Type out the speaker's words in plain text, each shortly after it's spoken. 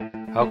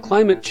how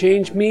climate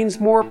change means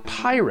more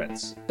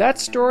pirates. That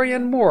story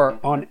and more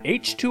on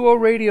H2O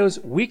Radio's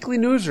weekly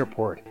news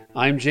report.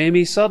 I'm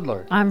Jamie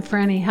Sudler. I'm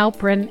Franny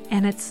Halprin,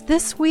 and it's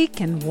This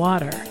Week in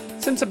Water.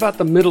 Since about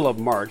the middle of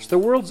March, the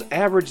world's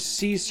average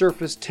sea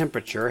surface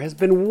temperature has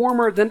been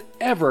warmer than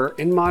ever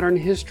in modern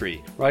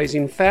history,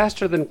 rising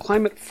faster than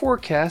climate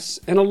forecasts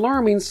and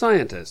alarming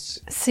scientists.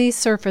 Sea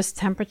surface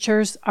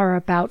temperatures are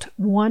about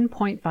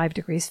 1.5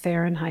 degrees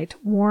Fahrenheit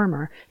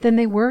warmer than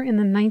they were in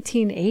the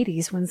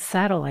 1980s when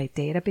satellite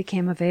data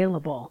became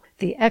available.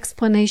 The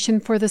explanation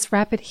for this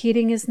rapid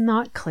heating is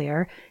not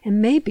clear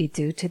and may be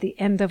due to the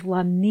end of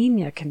La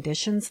Niña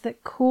conditions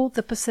that cooled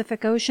the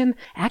Pacific Ocean,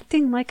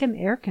 acting like an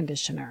air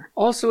conditioner.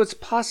 Also, it's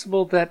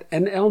possible that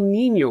an El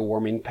Niño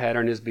warming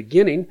pattern is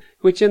beginning,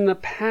 which in the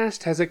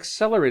past has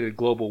accelerated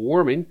global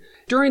warming.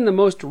 During the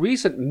most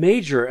recent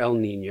major El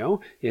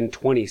Niño, in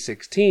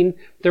 2016,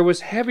 there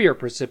was heavier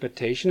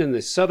precipitation in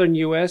the southern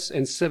U.S.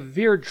 and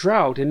severe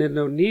drought in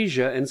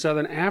Indonesia and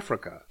southern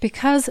Africa.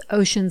 Because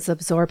oceans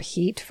absorb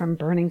heat from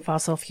burning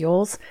fossil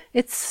fuels,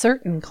 it's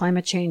certain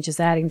climate change is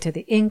adding to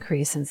the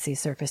increase in sea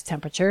surface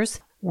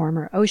temperatures.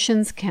 Warmer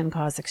oceans can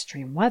cause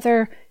extreme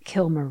weather,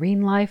 kill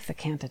marine life that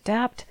can't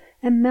adapt,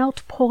 and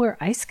melt polar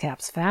ice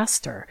caps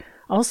faster.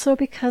 Also,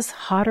 because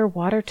hotter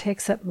water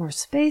takes up more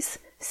space,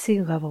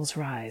 sea levels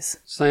rise.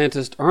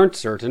 Scientists aren't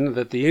certain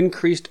that the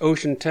increased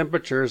ocean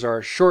temperatures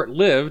are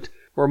short-lived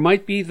or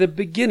might be the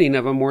beginning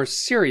of a more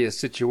serious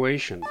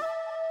situation.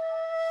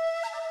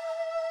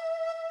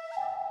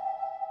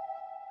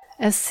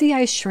 As sea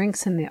ice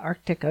shrinks in the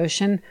Arctic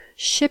Ocean,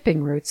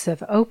 shipping routes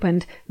have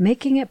opened,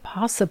 making it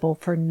possible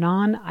for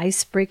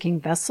non-ice-breaking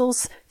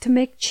vessels to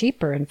make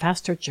cheaper and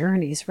faster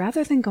journeys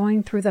rather than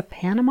going through the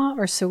Panama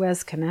or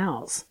Suez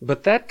canals.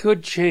 But that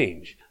could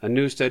change. A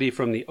new study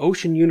from the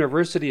Ocean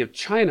University of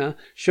China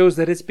shows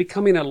that it's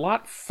becoming a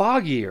lot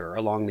foggier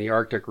along the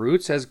Arctic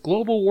routes as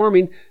global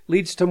warming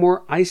leads to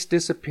more ice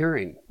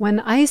disappearing. When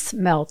ice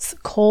melts,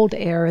 cold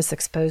air is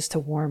exposed to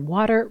warm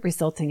water,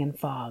 resulting in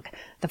fog.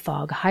 The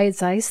fog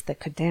hides ice that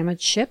could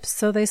damage ships,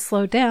 so they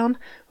slow down,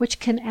 which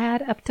can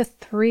add up to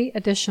 3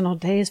 additional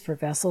days for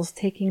vessels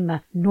taking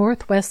the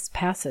Northwest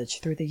Passage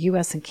through the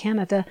U.S. and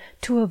Canada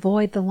to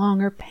avoid the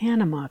longer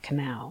Panama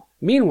Canal.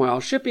 Meanwhile,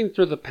 shipping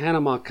through the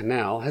Panama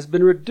Canal has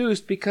been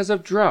reduced because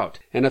of drought,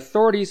 and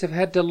authorities have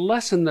had to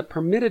lessen the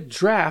permitted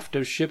draft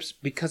of ships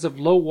because of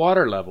low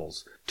water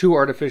levels. 2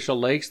 artificial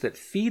lakes that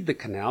feed the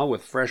canal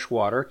with fresh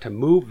water to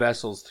move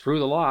vessels through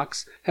the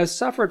locks have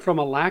suffered from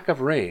a lack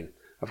of rain.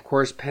 Of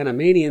course,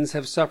 Panamanians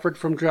have suffered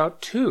from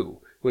drought too,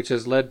 which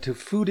has led to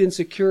food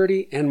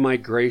insecurity and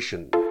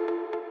migration.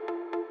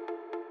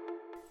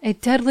 A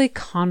deadly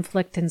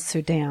conflict in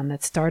Sudan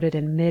that started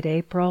in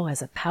mid-April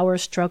as a power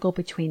struggle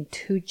between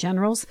 2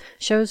 generals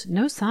shows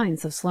no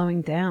signs of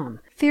slowing down.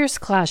 Fierce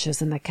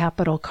clashes in the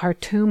capital,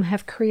 Khartoum,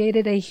 have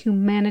created a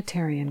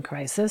humanitarian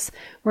crisis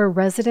where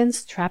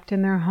residents trapped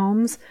in their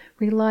homes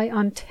rely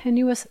on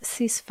tenuous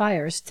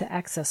ceasefires to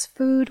access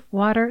food,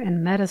 water,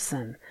 and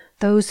medicine.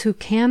 Those who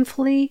can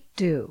flee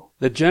do.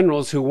 The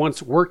generals who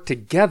once worked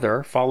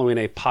together following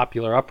a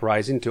popular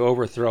uprising to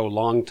overthrow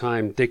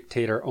longtime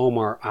dictator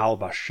Omar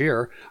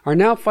al-Bashir are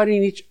now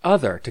fighting each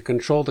other to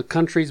control the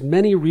country's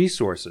many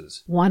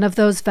resources. One of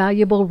those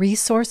valuable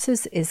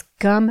resources is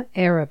gum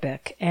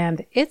arabic,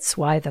 and it's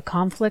why the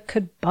conflict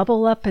could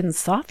bubble up in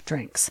soft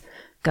drinks.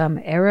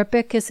 Gum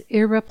arabic is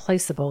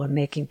irreplaceable in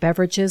making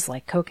beverages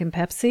like Coke and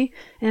Pepsi,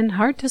 and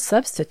hard to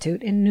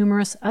substitute in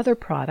numerous other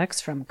products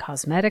from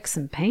cosmetics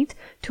and paint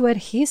to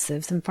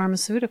adhesives and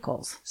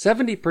pharmaceuticals.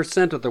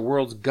 70% of the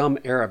world's gum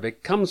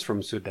arabic comes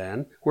from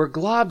Sudan, where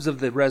globs of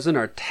the resin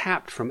are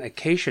tapped from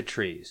acacia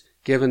trees.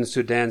 Given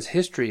Sudan's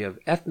history of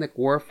ethnic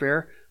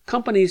warfare,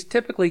 companies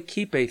typically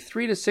keep a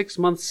 3 to 6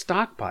 month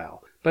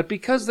stockpile. But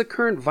because the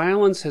current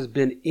violence has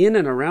been in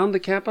and around the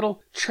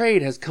capital,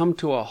 trade has come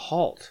to a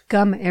halt.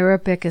 Gum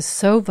arabic is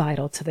so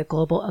vital to the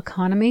global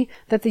economy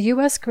that the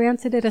U.S.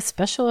 granted it a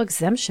special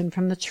exemption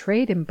from the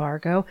trade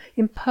embargo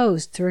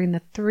imposed during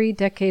the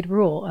 3-decade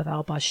rule of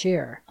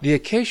al-Bashir. The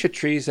acacia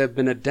trees have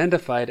been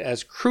identified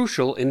as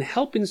crucial in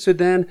helping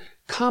Sudan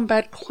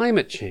combat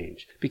climate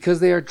change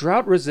because they are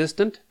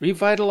drought-resistant,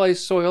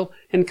 revitalize soil,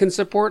 and can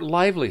support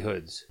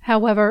livelihoods.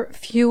 However,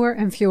 fewer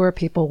and fewer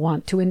people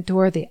want to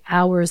endure the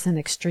hours in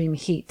extreme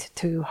heat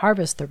to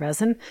harvest the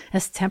resin,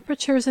 as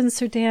temperatures in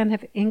Sudan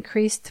have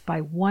increased by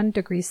 1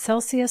 degree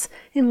Celsius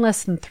in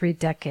less than 3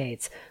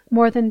 decades,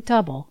 more than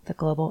double the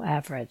global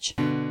average.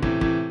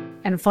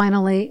 And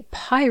finally,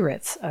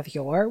 pirates of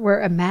yore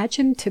were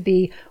imagined to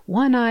be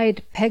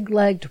one-eyed,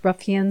 peg-legged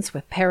ruffians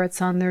with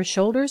parrots on their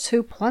shoulders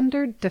who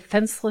plundered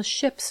defenseless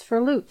ships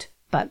for loot.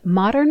 But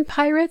modern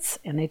pirates,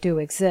 and they do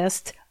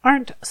exist,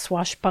 aren't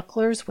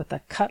swashbucklers with a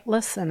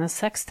cutlass and a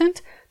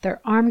sextant.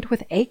 They're armed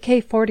with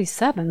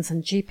AK-47s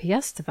and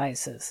GPS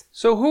devices.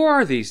 So who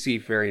are these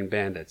seafaring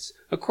bandits?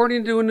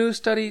 According to a new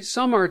study,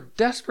 some are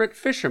desperate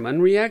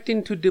fishermen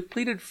reacting to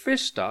depleted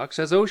fish stocks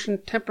as ocean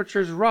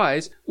temperatures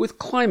rise with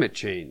climate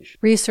change.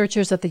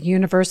 Researchers at the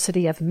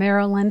University of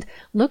Maryland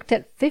looked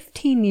at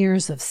 15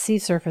 years of sea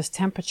surface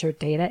temperature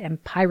data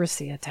and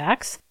piracy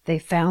attacks. They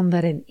found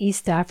that in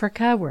East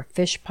Africa, where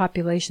fish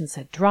populations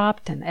had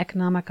dropped and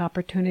economic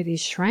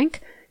opportunities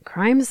shrank,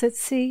 crimes at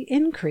sea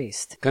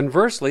increased.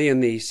 Conversely,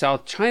 in the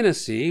South China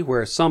Sea,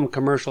 where some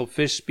commercial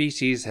fish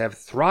species have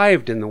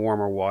thrived in the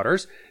warmer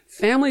waters,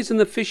 families in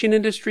the fishing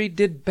industry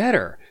did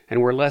better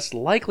and were less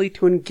likely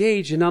to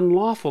engage in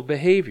unlawful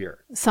behavior.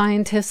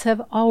 Scientists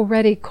have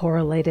already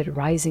correlated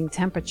rising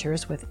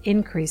temperatures with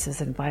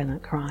increases in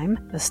violent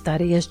crime. The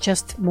study is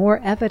just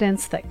more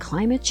evidence that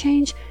climate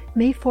change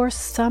may force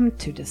some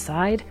to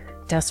decide.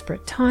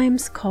 Desperate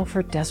times call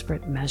for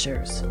desperate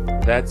measures.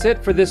 That's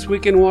it for This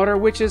Week in Water,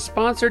 which is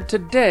sponsored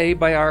today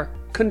by our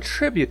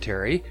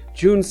contributory,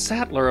 June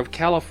Sattler of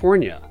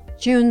California.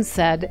 June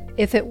said,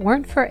 "If it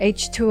weren't for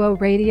H2O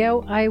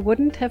Radio, I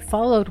wouldn't have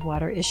followed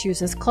water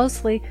issues as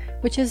closely,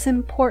 which is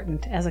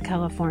important as a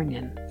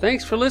Californian."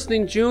 Thanks for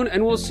listening, June,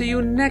 and we'll see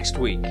you next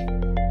week.